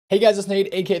Hey guys, it's Nate,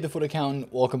 aka TheFutAccountant.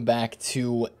 Welcome back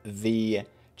to the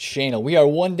channel. We are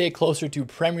one day closer to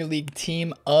Premier League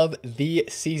Team of the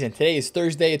Season. Today is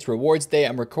Thursday, it's Rewards Day.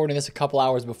 I'm recording this a couple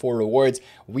hours before Rewards.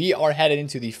 We are headed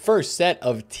into the first set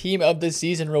of Team of the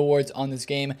Season rewards on this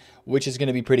game, which is going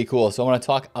to be pretty cool. So I want to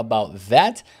talk about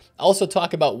that. Also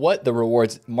talk about what the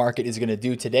rewards market is going to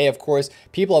do today. Of course,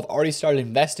 people have already started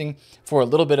investing for a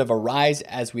little bit of a rise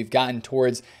as we've gotten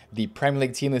towards the Premier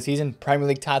League Team of the Season, Premier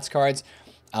League TOTS cards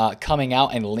coming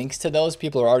out, and links to those.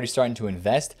 People are already starting to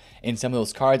invest in some of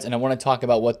those cards, and I want to talk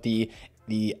about what the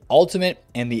Ultimate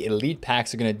and the Elite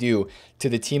packs are going to do to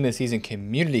the Team of the Season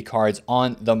community cards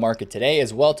on the market today,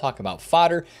 as well talk about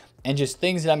fodder and just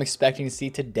things that I'm expecting to see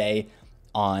today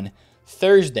on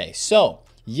Thursday. So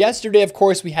yesterday, of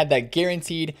course, we had that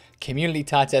guaranteed community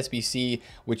TOTS SBC,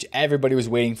 which everybody was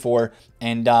waiting for.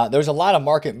 And there's a lot of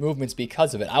market movements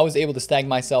because of it. I was able to snag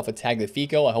myself a tag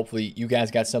TheFutAccountant. Hopefully you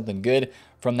guys got something good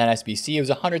from that SBC. It was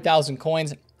 100,000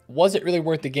 coins. Was it really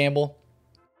worth the gamble?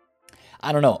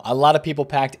 I don't know. A lot of people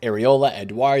packed Areola,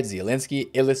 Edouard,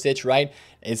 Zielinski, Ilicic, right?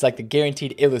 It's like the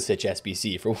guaranteed Ilicic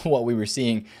SBC for what we were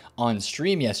seeing on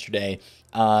stream yesterday.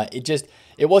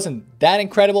 It wasn't that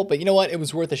incredible, but you know what? It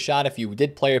was worth a shot if you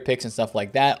did player picks and stuff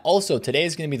like that. Also, today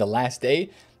is going to be the last day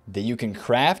that you can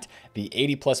craft the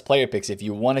 80 plus player picks if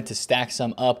you wanted to stack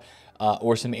some up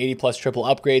or some 80 plus triple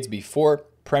upgrades before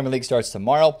Premier League starts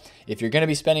tomorrow. If you're going to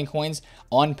be spending coins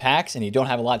on packs and you don't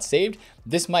have a lot saved,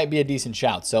 this might be a decent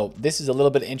shout. So this is a little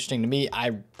bit interesting to me.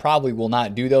 I probably will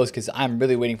not do those because I'm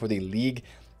really waiting for the league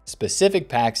specific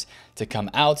packs to come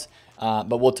out.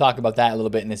 But we'll talk about that a little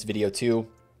bit in this video too,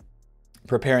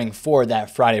 preparing for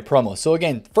that Friday promo. So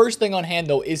again, first thing on hand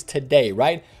though is today,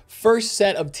 right? First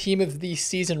set of Team of the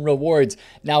Season rewards.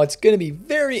 Now it's going to be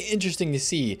very interesting to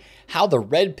see how the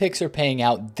red picks are paying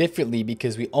out differently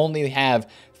because we only have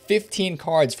 15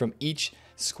 cards from each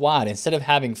squad. Instead of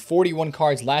having 41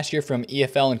 cards last year from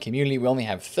EFL and Community, we only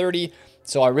have 30.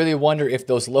 So I really wonder if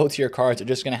those low tier cards are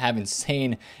just going to have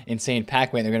insane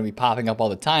pack weight. They're going to be popping up all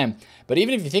the time. But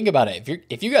even if you think about it,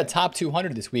 if you got top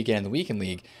 200 this weekend in the Weekend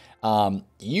League,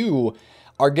 you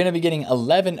are going to be getting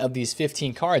 11 of these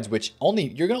 15 cards, which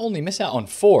you're going to only miss out on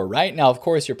 4, right? Now, of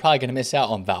course, you're probably going to miss out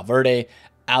on Valverde,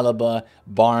 Alaba,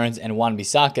 Barnes, and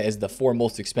Wan-Bissaka as the 4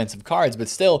 most expensive cards, but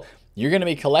still, you're going to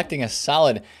be collecting a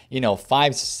solid,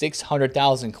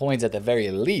 500,000-600,000 coins at the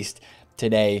very least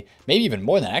today, maybe even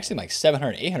more than that, actually like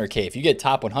 700-800K if you get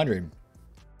top 100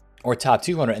 or top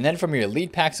 200. And then from your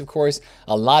elite packs, of course,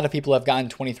 a lot of people have gotten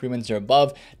 23 wins or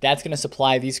above. That's going to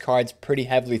supply these cards pretty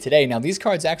heavily today. Now, these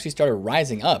cards actually started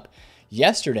rising up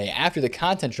yesterday after the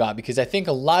content drop because I think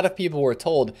a lot of people were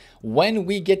told when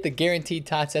we get the guaranteed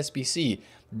TOTS SBC,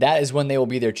 that is when they will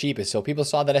be their cheapest. So people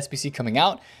saw that SBC coming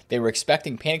out, they were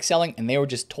expecting panic selling, and they were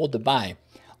just told to buy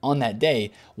on that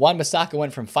day. Wan-Bissaka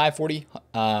went from 540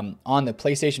 on the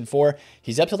PlayStation 4.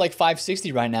 He's up to like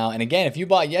 560 right now. And again, if you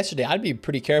bought yesterday, I'd be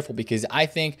pretty careful because I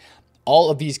think all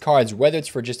of these cards, whether it's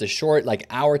for just a short like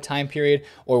hour time period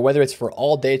or whether it's for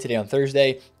all day today on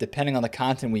Thursday, depending on the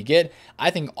content we get,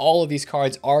 I think all of these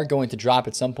cards are going to drop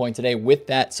at some point today with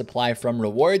that supply from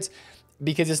rewards.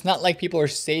 Because it's not like people are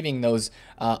saving those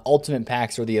ultimate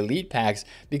packs or the elite packs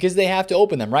because they have to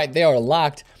open them, right? They are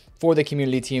locked for the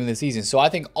community team of the season. So I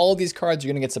think all of these cards are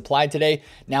going to get supplied today.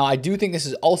 Now, I do think this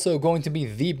is also going to be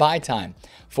the buy time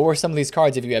for some of these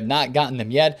cards if you have not gotten them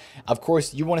yet. Of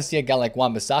course, you want to see a guy like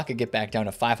Wan-Bissaka get back down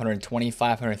to 520,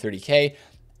 530K.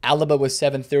 Alaba was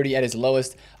 730 at his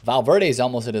lowest. Valverde is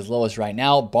almost at his lowest right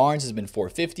now. Barnes has been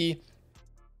 450.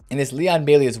 And this Leon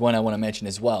Bailey is one I want to mention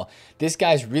as well. This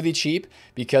guy's really cheap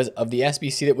because of the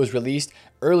SBC that was released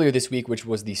earlier this week, which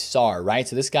was the SAR, right?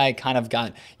 So this guy kind of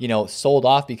got, sold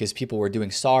off because people were doing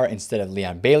SAR instead of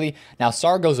Leon Bailey. Now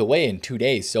SAR goes away in 2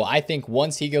 days. So I think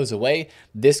once he goes away,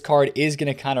 this card is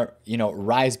going to kind of,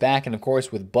 rise back. And of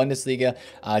course, with Bundesliga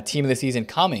Team of the Season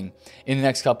coming in the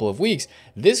next couple of weeks,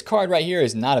 this card right here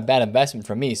is not a bad investment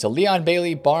for me. So Leon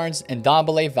Bailey, Barnes, and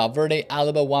Ndombele, Valverde,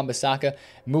 Alaba, Wan-Bissaka,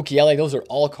 Mukiele, those are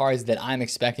all cards that I'm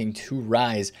expecting to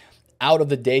rise out of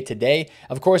the day today.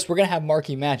 Of course, we're going to have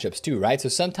marquee matchups too, right? So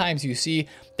sometimes you see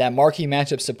that marquee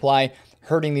matchup supply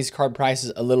hurting these card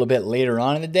prices a little bit later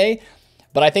on in the day.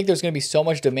 But I think there's going to be so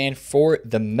much demand for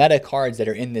the meta cards that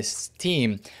are in this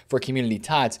team for Community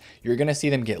TOTS. You're going to see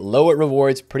them get low at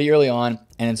rewards pretty early on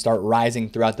and then start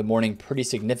rising throughout the morning pretty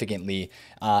significantly,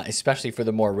 especially for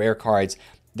the more rare cards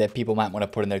that people might want to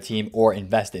put in their team or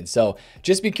invest in. So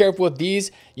just be careful with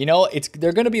these.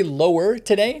 They're going to be lower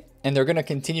today and they're going to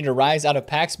continue to rise out of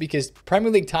packs because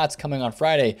Premier League TOTS coming on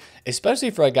Friday, especially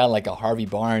for a guy like a Harvey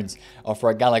Barnes or for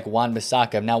a guy like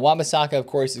Wan-Bissaka. Now, Wan-Bissaka, of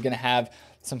course, is going to have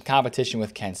some competition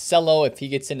with Cancelo if he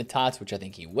gets into TOTS, which I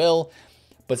think he will.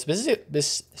 But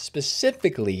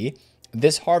specifically,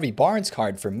 this Harvey Barnes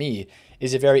card for me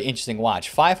is a very interesting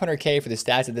watch. 500K for the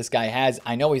stats that this guy has.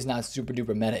 I know he's not super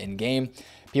duper meta in game.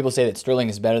 People say that Sterling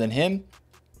is better than him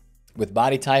with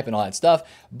body type and all that stuff,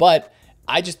 but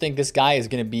I just think this guy is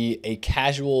going to be a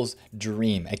casual's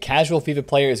dream. A casual FIFA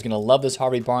player is going to love this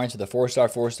Harvey Barnes with the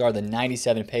 4-star, the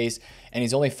 97 pace, and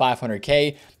he's only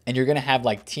 500K. And you're going to have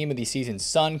like Team of the Season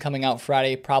Sun coming out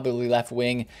Friday, probably left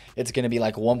wing. It's going to be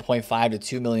like 1.5 to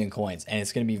 2 million coins, and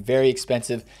it's going to be very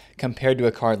expensive compared to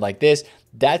a card like this.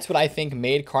 That's what I think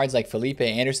made cards like Felipe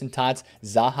Anderson TOTS,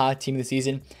 Zaha Team of the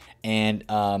Season, and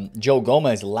Joe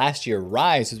Gomez last year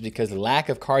rise was because lack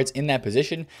of cards in that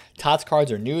position. TOTS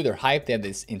cards are new, they're hyped, they have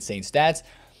this insane stats,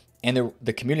 and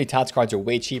the community TOTS cards are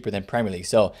way cheaper than Premier League.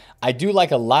 So I do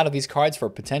like a lot of these cards for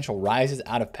potential rises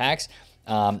out of packs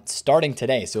starting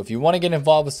today. So if you want to get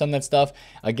involved with some of that stuff,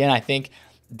 again, I think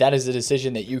that is a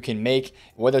decision that you can make,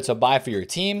 whether it's a buy for your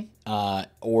team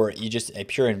or you just a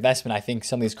pure investment. I think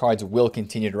some of these cards will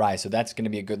continue to rise. So that's going to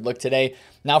be a good look today.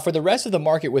 Now for the rest of the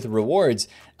market with rewards,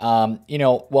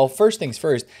 well, first things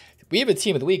first, we have a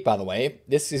team of the week, by the way.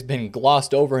 This has been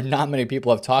glossed over. Not many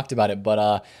people have talked about it,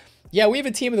 but yeah, we have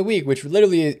a team of the week, which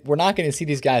literally we're not going to see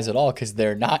these guys at all because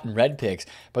they're not in red picks.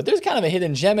 But there's kind of a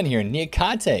hidden gem in here.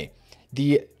 Niakate,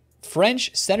 the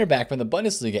French center back from the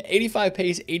Bundesliga, 85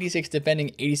 pace, 86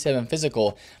 defending, 87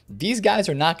 physical. These guys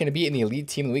are not going to be in the elite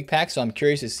team of the week pack, so I'm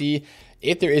curious to see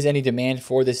if there is any demand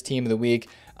for this team of the week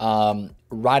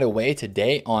right away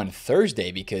today on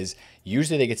Thursday, because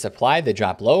usually they get supplied, they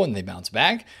drop low, and they bounce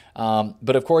back.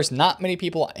 But of course, not many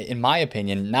people, in my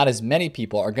opinion, not as many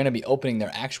people are going to be opening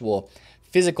their actual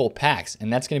physical packs,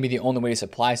 and that's going to be the only way to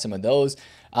supply some of those.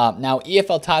 Now,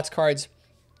 EFL TOTS cards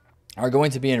are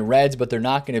going to be in reds, but they're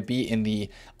not going to be in the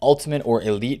ultimate or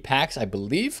elite packs, I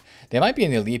believe. They might be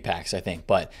in the elite packs, I think,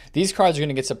 but these cards are going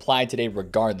to get supplied today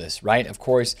regardless, right? Of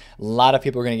course, a lot of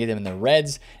people are going to get them in the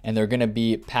reds, and they're going to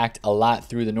be packed a lot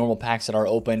through the normal packs that are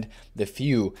opened, the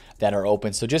few that are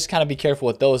open. So just kind of be careful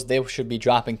with those. They should be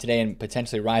dropping today and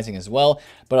potentially rising as well.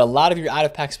 But a lot of your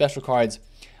out-of-pack special cards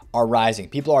are rising.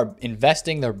 People are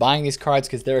investing, they're buying these cards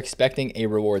because they're expecting a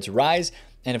rewards rise.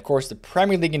 And of course, the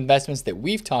Premier League investments that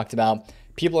we've talked about,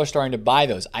 people are starting to buy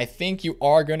those. I think you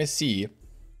are going to see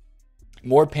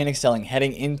more panic selling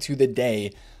heading into the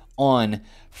day on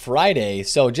Friday.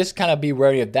 So just kind of be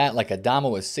wary of that. Like Adama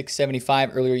was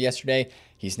 675 earlier yesterday.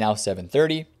 He's now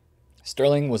 730.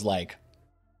 Sterling was like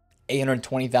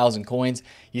 820,000 coins.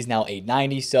 He's now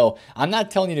 890. So I'm not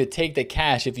telling you to take the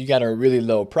cash if you got a really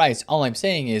low price. All I'm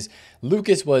saying is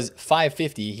Lucas was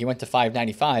 550. He went to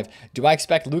 595. Do I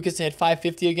expect Lucas to hit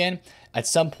 550 again at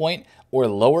some point or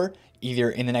lower, either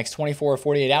in the next 24 or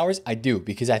 48 hours? I do,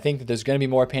 because I think that there's going to be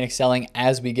more panic selling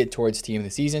as we get towards team of the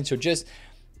season. So just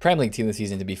Premier League team of the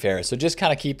season, to be fair. So just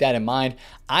kind of keep that in mind.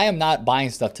 I am not buying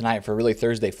stuff tonight for really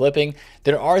Thursday flipping.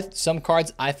 There are some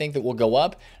cards I think that will go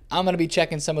up. I'm going to be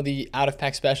checking some of the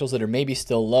out-of-pack specials that are maybe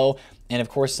still low, and of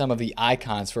course some of the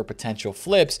icons for potential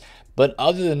flips. But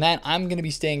other than that, I'm going to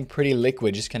be staying pretty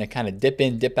liquid, just kind of dip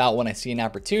in, dip out when I see an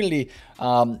opportunity,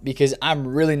 because I'm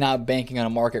really not banking on a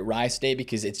market rise today,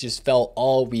 because it's just felt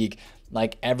all week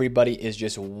like everybody is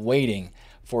just waiting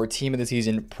for team of the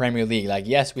season Premier League. Like,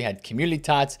 yes, we had community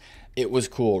TOTS. It was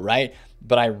cool, right?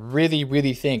 But I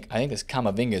really think this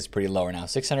Kamavinga is pretty lower now.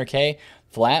 600K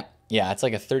flat. Yeah, it's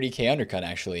like a 30K undercut,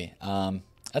 actually.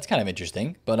 That's kind of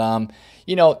interesting. But,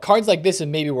 cards like this is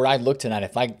maybe where I'd look tonight.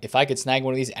 If I could snag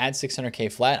one of these, add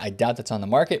 600K flat, I doubt that's on the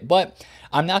market. But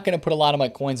I'm not going to put a lot of my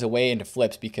coins away into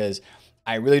flips, because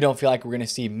I really don't feel like we're going to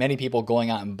see many people going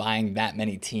out and buying that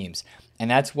many teams. And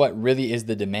that's what really is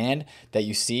the demand that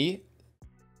you see.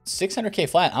 600K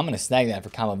flat, I'm going to snag that for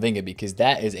Kamavinga, because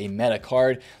that is a meta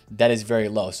card that is very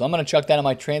low. So I'm going to chuck that on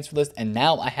my transfer list, and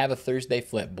now I have a Thursday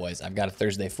flip, boys. I've got a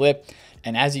Thursday flip,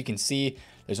 and as you can see,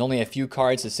 there's only a few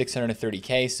cards to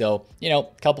 630K. So, a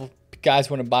couple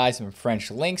guys want to buy some French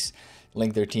links,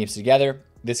 link their teams together.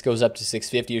 This goes up to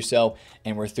 650 or so,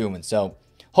 and we're through. So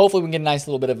hopefully we can get a nice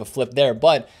little bit of a flip there.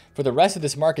 But for the rest of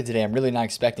this market today, I'm really not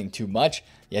expecting too much.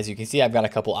 As you can see, I've got a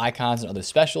couple icons and other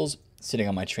specials sitting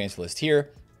on my transfer list here.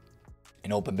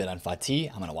 An open bid on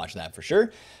Fatih. I'm going to watch that for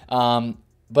sure.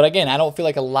 But again, I don't feel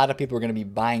like a lot of people are going to be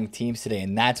buying teams today,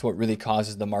 and that's what really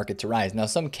causes the market to rise. Now,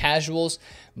 some casuals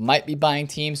might be buying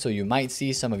teams, so you might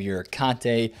see some of your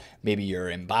Kanté, maybe your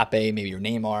Mbappe, maybe your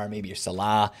Neymar, maybe your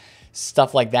Salah,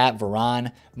 stuff like that.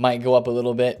 Varane might go up a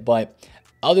little bit, but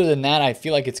other than that, I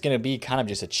feel like it's going to be kind of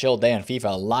just a chill day on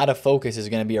FIFA. A lot of focus is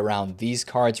going to be around these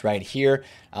cards right here,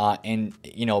 and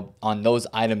on those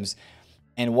items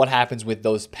and what happens with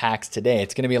those packs today.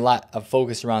 It's going to be a lot of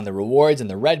focus around the rewards and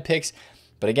the red picks.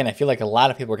 But again, I feel like a lot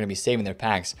of people are going to be saving their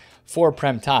packs for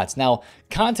Prem TOTS. Now,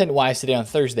 content-wise today on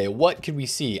Thursday, what could we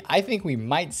see? I think we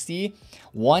might see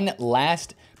one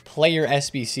last player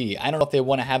SBC. I don't know if they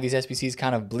want to have these SBCs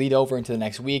kind of bleed over into the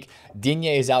next week.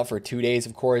 Digne is out for 2 days,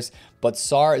 of course, but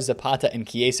Sar, Zapata, and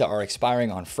Chiesa are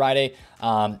expiring on Friday.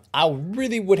 I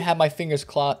really would have my fingers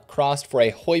crossed for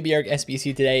a Højbjerg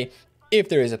SBC today, if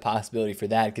there is a possibility for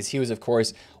that, because he was, of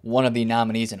course, one of the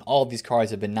nominees, and all of these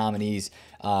cards have been nominees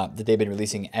that they've been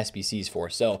releasing SBCs for.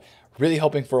 So really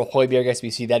hoping for a Højbjerg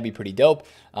SBC. That'd be pretty dope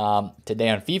today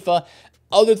on FIFA.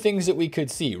 Other things that we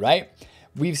could see, right?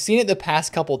 We've seen it the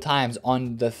past couple times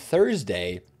on the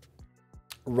Thursday,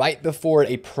 right before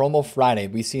a promo Friday.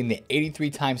 We've seen the 83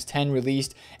 times 10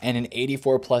 released and an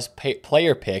 84 plus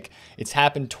player pick. It's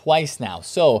happened twice now.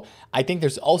 So I think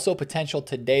there's also potential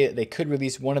today that they could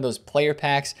release one of those player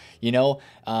packs, you know.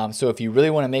 So if you really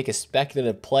want to make a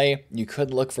speculative play, you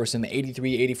could look for some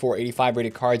 83, 84, 85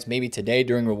 rated cards maybe today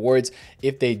during rewards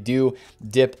if they do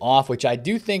dip off, which I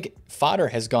do think fodder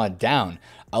has gone down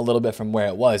a little bit from where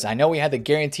it was. I know we had the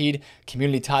guaranteed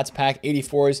community TOTS pack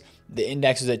 84s. The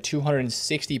index was at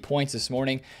 260 points this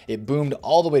morning. It boomed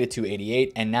all the way to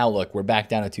 288, and now look, we're back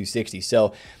down to 260.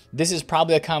 So this is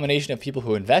probably a combination of people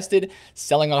who invested,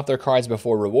 selling off their cards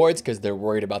before rewards because they're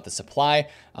worried about the supply.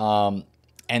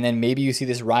 And then maybe you see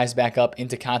this rise back up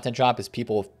into content drop as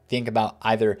people think about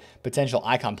either potential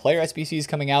icon player SBCs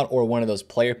coming out or one of those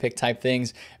player pick type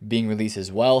things being released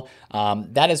as well.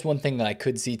 That is one thing that I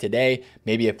could see today,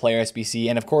 maybe a player SBC,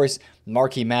 and of course,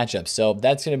 marquee matchups. So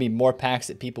that's going to be more packs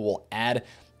that people will add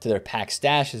to their pack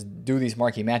stash, is do these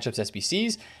marquee matchups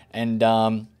SBCs, and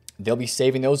they'll be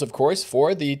saving those, of course,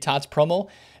 for the TOTS promo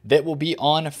that will be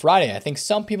on Friday. I think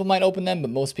some people might open them,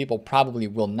 but most people probably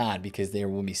will not, because they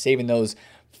will be saving those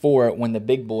for when the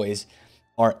big boys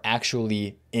are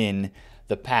actually in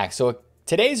the pack. So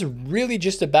today's really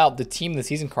just about the team of the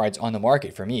season cards on the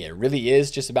market for me. It really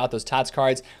is just about those TOTS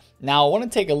cards. Now, I want to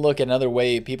take a look at another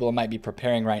way people might be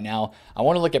preparing right now. I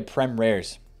want to look at Prem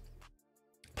Rares.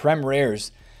 Prem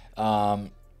Rares, how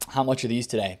much are these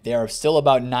today? They are still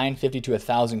about 950 to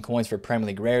 1,000 coins for Premier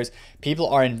League Rares. People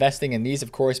are investing in these,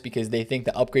 of course, because they think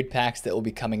the upgrade packs that will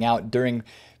be coming out during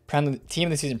Team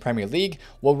of the Season Premier League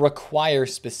will require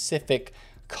specific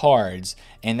cards,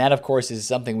 and that, of course, is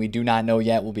something we do not know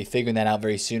yet. We'll be figuring that out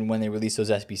very soon when they release those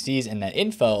SBCs and that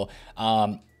info.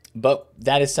 But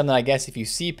that is something, I guess, if you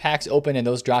see packs open and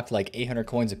those drop to like 800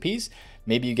 coins a piece,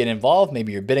 maybe you get involved.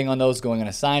 Maybe you're bidding on those, going on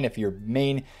a sign. If your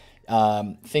main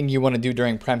thing you want to do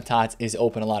during Prem TOTS is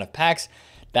open a lot of packs,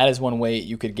 that is one way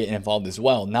you could get involved as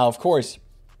well. Now, of course,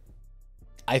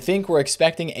 I think we're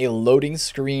expecting a loading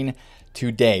screen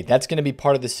today. That's going to be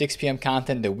part of the 6 p.m.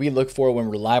 content that we look for when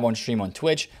we're live on stream on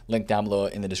Twitch. Link down below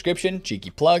in the description.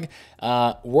 Cheeky plug.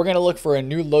 We're going to look for a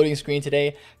new loading screen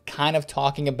today, kind of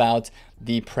talking about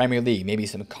the Premier League. Maybe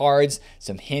some cards,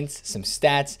 some hints, some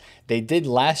stats. They did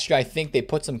last year, I think they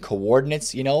put some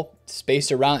coordinates, you know,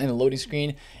 spaced around in the loading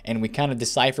screen, and we kind of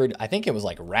deciphered, I think it was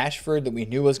like Rashford that we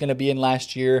knew was going to be in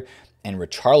last year, and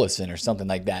Richarlison or something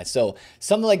like that. So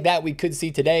something like that we could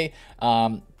see today.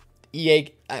 EA,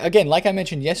 again, like I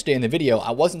mentioned yesterday in the video,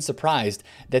 I wasn't surprised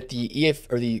that the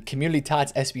EF or the Community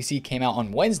TOTS SBC came out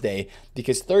on Wednesday,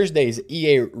 because Thursdays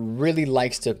EA really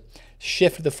likes to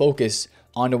shift the focus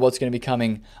onto what's going to be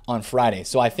coming on Friday.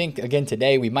 So I think, again,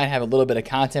 today we might have a little bit of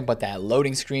content, but that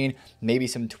loading screen, maybe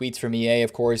some tweets from EA,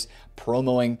 of course,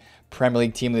 promoting Premier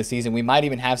League Team of the Season. We might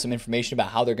even have some information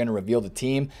about how they're going to reveal the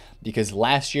team, because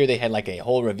last year they had like a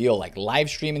whole reveal, like live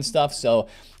stream and stuff. So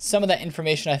some of that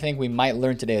information I think we might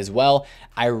learn today as well.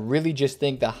 I really just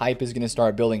think the hype is going to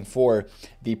start building for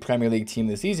the Premier League Team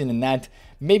of the Season, and that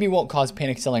maybe won't cause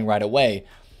panic selling right away,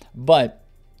 but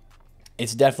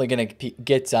it's definitely going to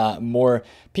get more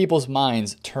people's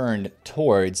minds turned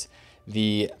towards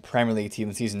the Premier League Team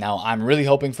of the Season. Now, I'm really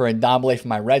hoping for a Ndombele for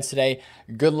my Reds today.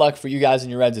 Good luck for you guys and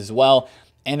your Reds as well.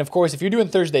 And, of course, if you're doing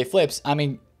Thursday flips, I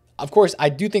mean, of course, I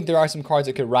do think there are some cards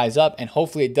that could rise up, and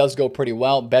hopefully it does go pretty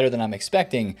well, better than I'm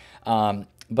expecting.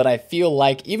 But I feel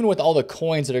like even with all the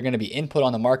coins that are going to be input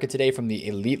on the market today from the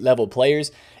elite level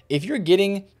players, if you're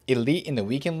getting elite in the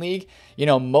weekend league, you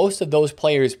know, most of those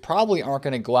players probably aren't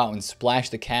going to go out and splash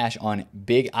the cash on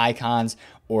big icons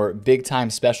or big time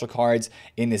special cards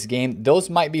in this game. Those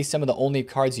might be some of the only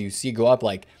cards you see go up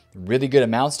like really good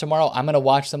amounts tomorrow. I'm going to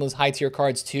watch some of those high tier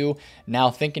cards too, now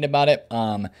thinking about it.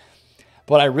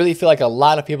 But I really feel like a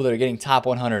lot of people that are getting top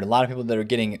 100, a lot of people that are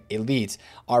getting elites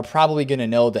are probably going to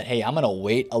know that, hey, I'm going to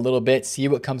wait a little bit, see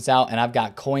what comes out. And I've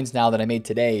got coins now that I made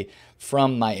today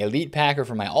from my elite pack or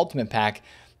from my ultimate pack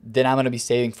then I'm going to be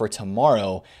saving for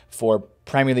tomorrow for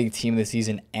Premier League Team of the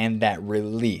Season and that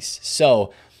release.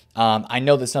 So I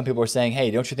know that some people are saying,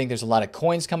 hey, don't you think there's a lot of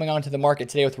coins coming onto the market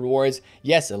today with rewards?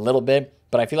 Yes, a little bit,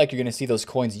 but I feel like you're going to see those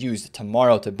coins used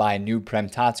tomorrow to buy new Prem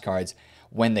TOTS cards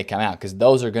when they come out, because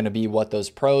those are going to be what those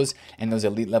pros and those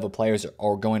elite level players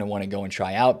are going to want to go and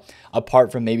try out,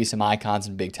 apart from maybe some icons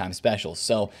and big time specials.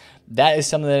 So that is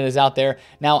something that is out there.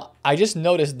 Now, I just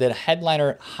noticed that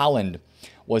Headliner Holland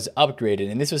was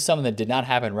upgraded, and this was something that did not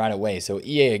happen right away. So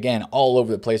EA, again, all over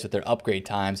the place with their upgrade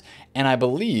times, and I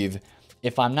believe,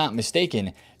 if I'm not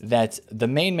mistaken, that the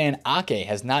main man Ake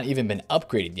has not even been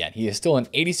upgraded yet. He is still an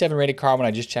 87 rated card when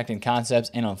I just checked in concepts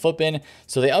and on Footbin.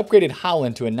 So they upgraded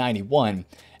Holland to a 91,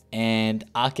 and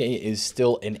Ake is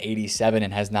still an 87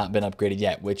 and has not been upgraded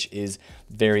yet, which is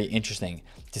very interesting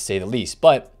to say the least.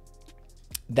 But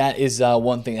that is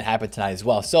one thing that happened tonight as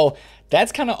well. So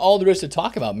that's kind of all there is to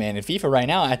talk about, man. In FIFA right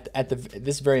now, at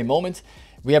this very moment,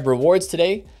 we have rewards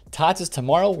today. TOTS is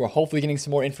tomorrow. We're hopefully getting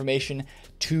some more information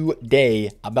today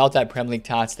about that Premier League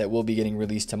TOTS that will be getting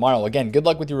released tomorrow. Again, good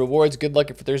luck with your rewards. Good luck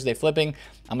for Thursday flipping.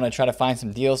 I'm going to try to find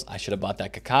some deals. I should have bought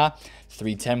that Kaká.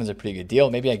 310 was a pretty good deal.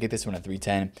 Maybe I get this one at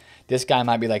 310. This guy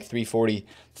might be like 340,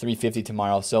 350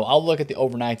 tomorrow. So I'll look at the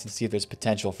overnights and see if there's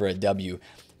potential for a W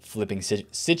flipping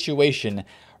situation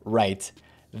right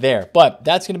there. But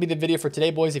that's going to be the video for today,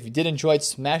 boys. If you did enjoy it,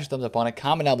 smash a thumbs up on it.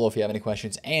 Comment down below if you have any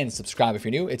questions, and subscribe if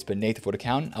you're new. It's been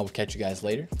TheFutAccountant. I will catch you guys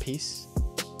later. Peace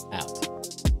out.